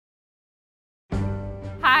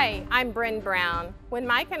Hi, I'm Bryn Brown. When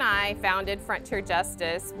Mike and I founded Frontier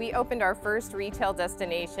Justice, we opened our first retail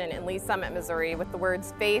destination in Lee Summit, Missouri with the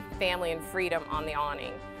words faith, family, and freedom on the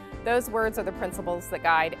awning. Those words are the principles that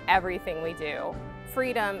guide everything we do.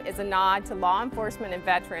 Freedom is a nod to law enforcement and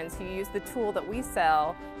veterans who use the tool that we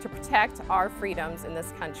sell to protect our freedoms in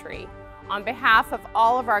this country. On behalf of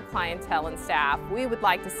all of our clientele and staff, we would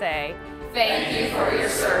like to say, thank you for your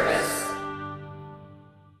service.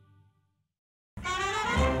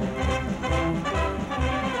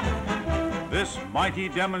 This mighty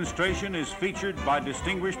demonstration is featured by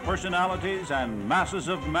distinguished personalities and masses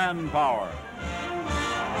of manpower.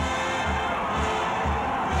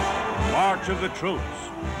 March of the troops,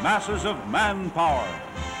 masses of manpower.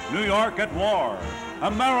 New York at war,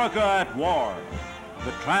 America at war.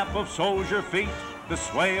 The tramp of soldier feet, the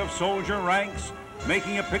sway of soldier ranks,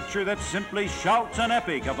 making a picture that simply shouts an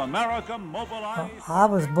epic of America mobilized. I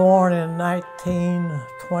was born in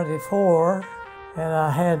 1924. And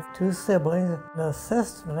I had two siblings, a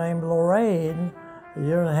sister named Lorraine, a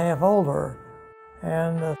year and a half older,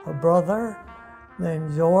 and a brother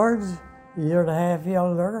named George, a year and a half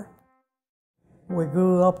younger. We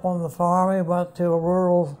grew up on the farm. We went to a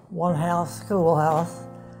rural one-house schoolhouse,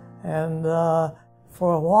 and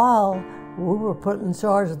for a while we were put in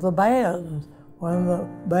charge of the band when the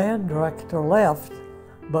band director left.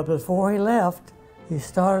 But before he left, he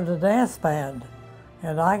started a dance band.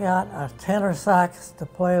 And I got a tenor sax to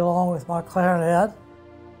play along with my clarinet.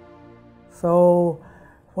 So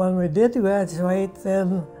when we did graduate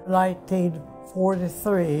in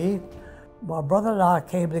 1943, my brother and I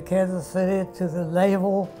came to Kansas City to the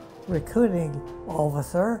Naval Recruiting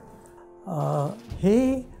Officer.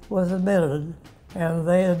 He was admitted, and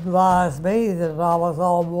they advised me that I was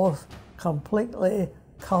almost completely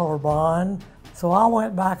colorblind. So I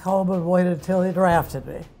went back home and waited until he drafted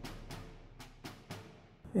me.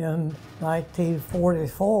 In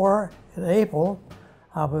 1944, in April,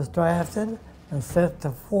 I was drafted and sent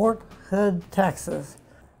to Fort Hood, Texas.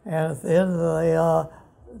 And at the end of the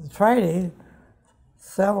training,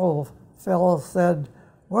 several fellows said,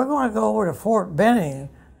 we're going to go over to Fort Benning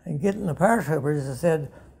and get in the paratroopers. They said,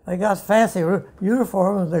 they got fancy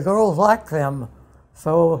uniforms and the girls like them.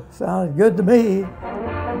 So it sounded good to me.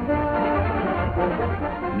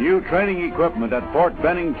 New training equipment at Fort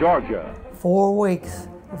Benning, Georgia. 4 weeks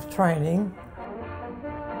of training,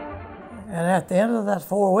 and at the end of that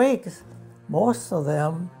 4 weeks, most of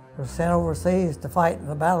them were sent overseas to fight in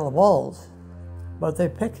the Battle of the Bulge. But they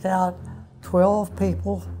picked out 12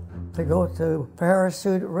 people to go to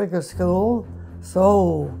parachute rigger school.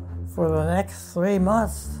 So for the next 3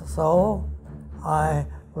 months or so, I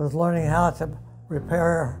was learning how to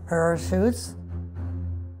repair parachutes.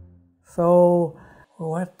 So we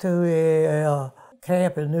went to a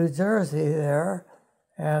camp in New Jersey there,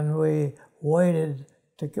 and we waited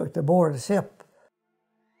to go to board a ship.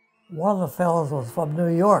 One of the fellows was from New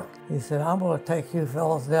York. He said, I'm going to take you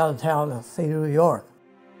fellows downtown to see New York.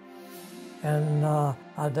 And I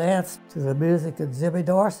danced to the music of Jimmy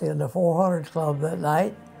Dorsey in the 400 Club that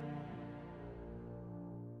night.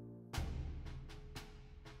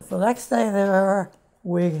 The next day there,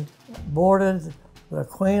 we boarded the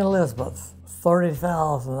Queen Elizabeth,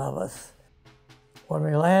 30,000 of us. When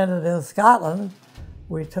we landed in Scotland,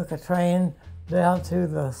 we took a train down to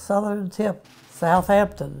the southern tip,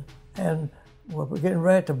 Southampton, and we were getting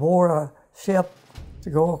ready to board a ship to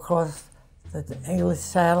go across the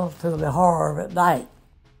English Channel to the Havre at night.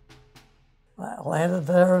 I landed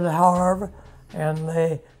there in the Havre, and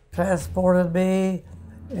they transported me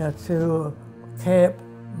to Camp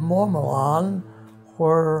Mormelon,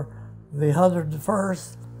 where the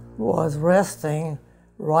 101st was resting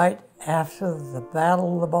right after the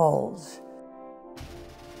Battle of the Bulge.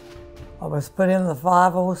 I was put in the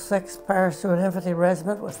 506 Parachute Infantry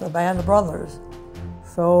Regiment with the Band of Brothers.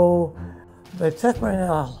 So they took me in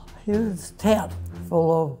a huge tent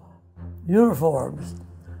full of uniforms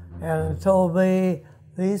and told me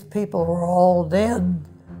these people were all dead.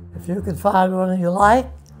 If you could find one you like,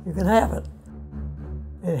 you could have it.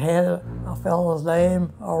 It had a fellow's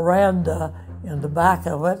name, Aranda, in the back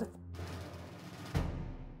of it.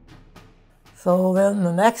 So then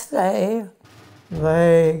the next day,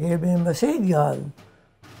 they gave me a machine gun,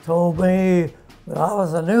 told me that I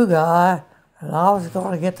was a new guy and I was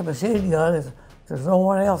going to get the machine gun because no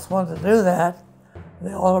one else wanted to do that.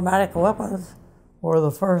 The automatic weapons were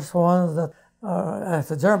the first ones that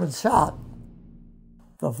the Germans shot.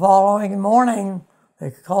 The following morning,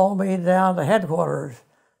 they called me down to headquarters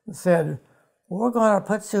and said, we're going to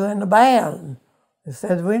put you in the band. They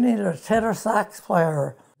said, we need a tenor sax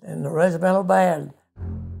player in the regimental band.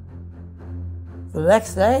 The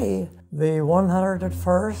next day, the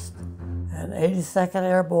 101st and 82nd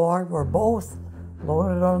Airborne were both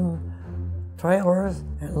loaded on trailers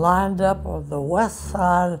and lined up on the west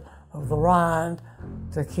side of the Rhine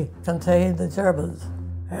to contain the Germans.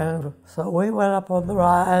 And so we went up on the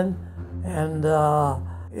Rhine, and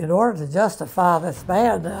in order to justify this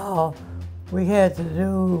ban now, we had to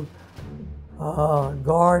do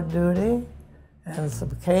guard duty and some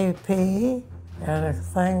KP and a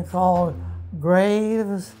thing called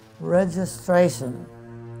graves registration.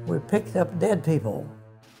 We picked up dead people.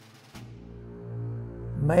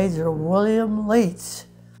 Major William Leach,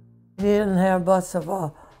 he didn't have much of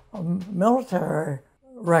a military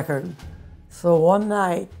record. So one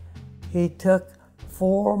night he took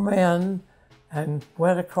 4 men and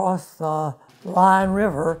went across the Rhine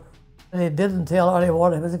River, and he didn't tell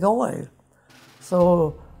anyone he was going.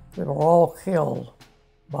 So they were all killed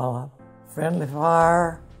by friendly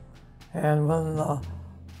fire. And when the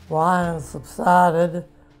Rhine subsided,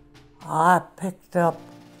 I picked up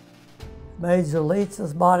Major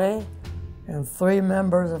Leach's body and 3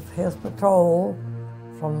 members of his patrol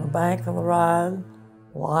from the bank of the Rhine,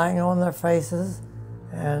 lying on their faces,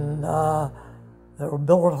 and there were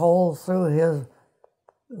bullet holes through his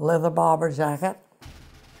leather bomber jacket.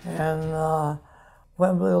 And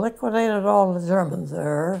when we liquidated all the Germans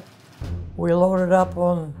there, we loaded up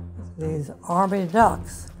on these army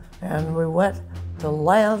ducks, and we went to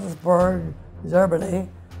Landsberg, Germany,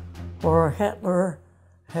 where Hitler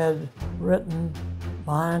had written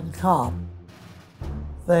Mein Kampf.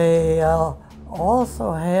 They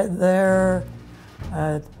also had their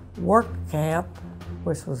work camp,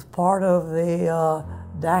 which was part of the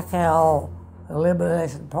Dachau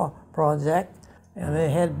elimination project, and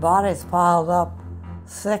they had bodies piled up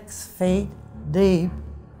 6 feet deep,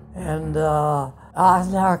 and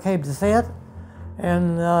Eisenhower came to see it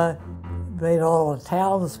and made all the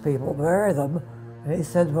townspeople bury them. And he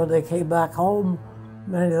said when they came back home,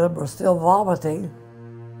 many of them were still vomiting.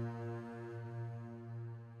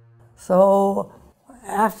 So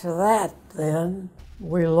after that, then,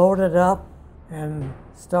 we loaded up and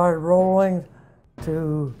started rolling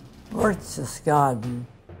to Berchtesgaden,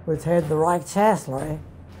 which had the Reich Chancellery,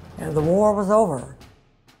 and the war was over.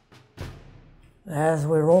 As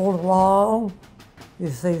we rolled along, you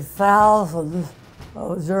see thousands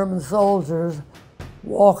of German soldiers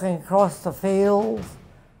walking across the fields.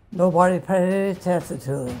 Nobody paid any attention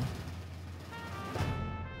to them.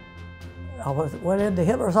 I went into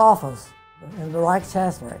Hitler's office in the Reich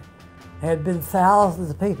Chancellery. There had been thousands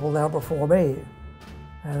of people there before me,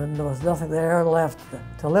 and there was nothing there left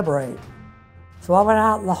to liberate. So I went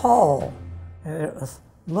out in the hall, and it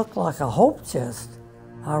looked like a hope chest.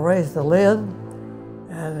 I raised the lid,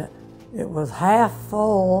 and it was half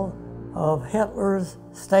full of Hitler's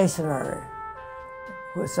stationery,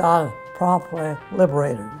 which I promptly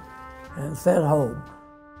liberated and sent home.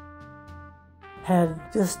 Had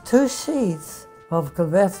just 2 sheets of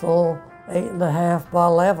conventional 8.5 by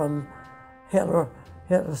 11 Hitler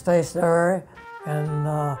stationery,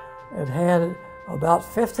 and it had about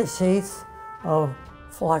 50 sheets of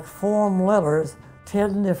like form letters,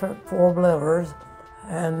 10 different form letters.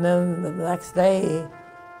 And then the next day,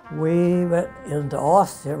 we went into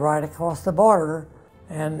Austria, right across the border,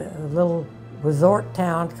 and a little resort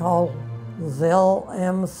town called Zell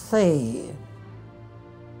MC.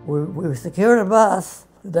 We secured a bus,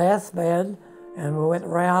 the dance band, and we went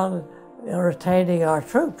around entertaining our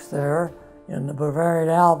troops there in the Bavarian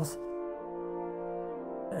Alps.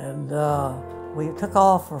 And we took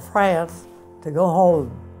off for France to go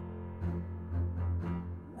home.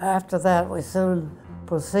 After that, we soon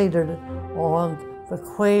proceeded on the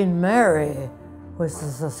Queen Mary, which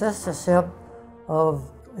is a sister ship of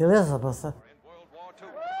Elizabeth.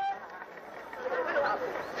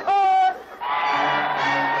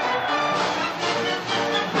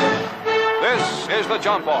 This is the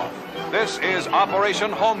jump-off. This is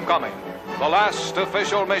Operation Homecoming, the last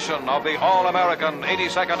official mission of the all-American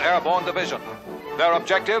 82nd Airborne Division. Their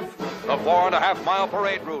objective, the 4.5-mile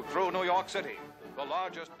parade route through New York City. The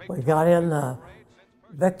largest... We got in the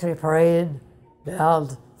Victory Parade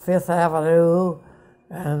down 5th Avenue,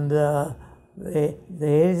 and the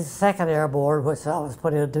 82nd Airborne, which I was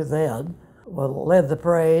put into then, led the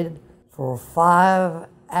parade. For 5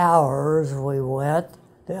 hours we went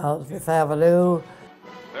down 5th Avenue.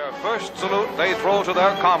 Their first salute they throw to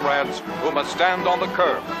their comrades who must stand on the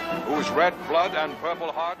curb, whose red blood and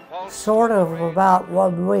purple heart pulse. Sort of about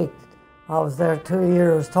 1 week. I was there 2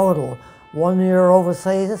 years total. 1 year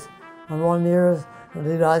overseas and 1 year in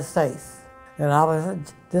the United States. And I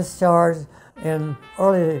was discharged in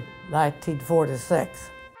early 1946.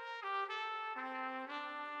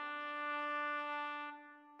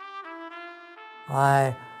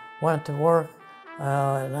 I went to work in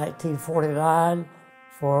 1949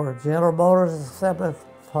 for General Motors assembly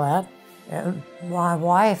plant, and my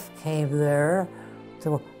wife came there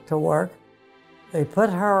to work. They put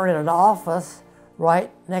her in an office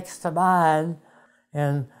right next to mine,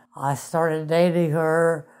 and I started dating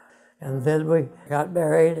her, and then we got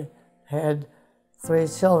married, had 3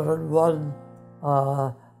 children. One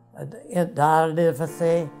died in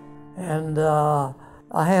infancy, and I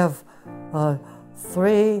have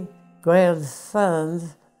 3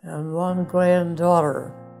 grandsons and 1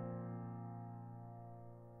 granddaughter.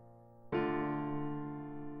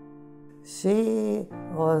 She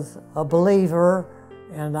was a believer,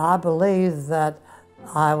 and I believe that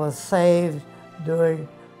I was saved due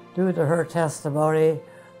to her testimony.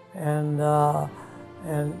 And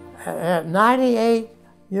at 98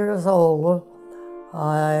 years old,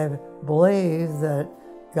 I believe that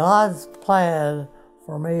God's plan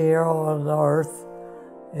for me here on earth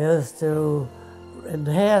is to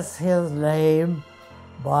enhance His name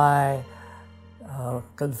by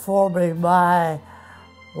conforming my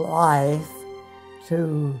life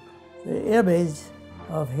to the image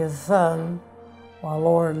of His Son, my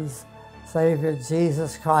Lord and Savior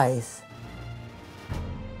Jesus Christ.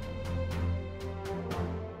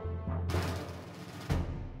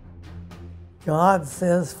 God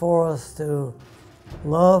says for us to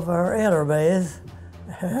love our enemies,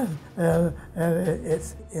 and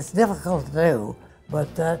it's difficult to do,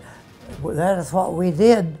 but that is what we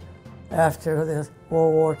did after this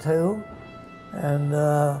World War II, and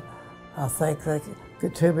I think that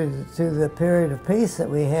contributed to the period of peace that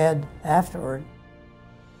we had afterward.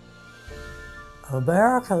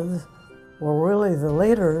 Americans were really the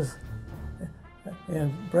leaders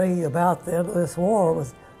in bringing about the end of this war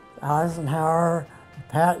with Eisenhower,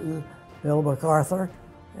 Patton, Bill MacArthur,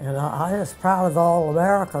 and I'm just proud of all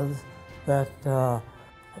Americans that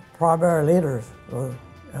primary leaders of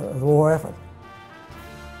the war effort.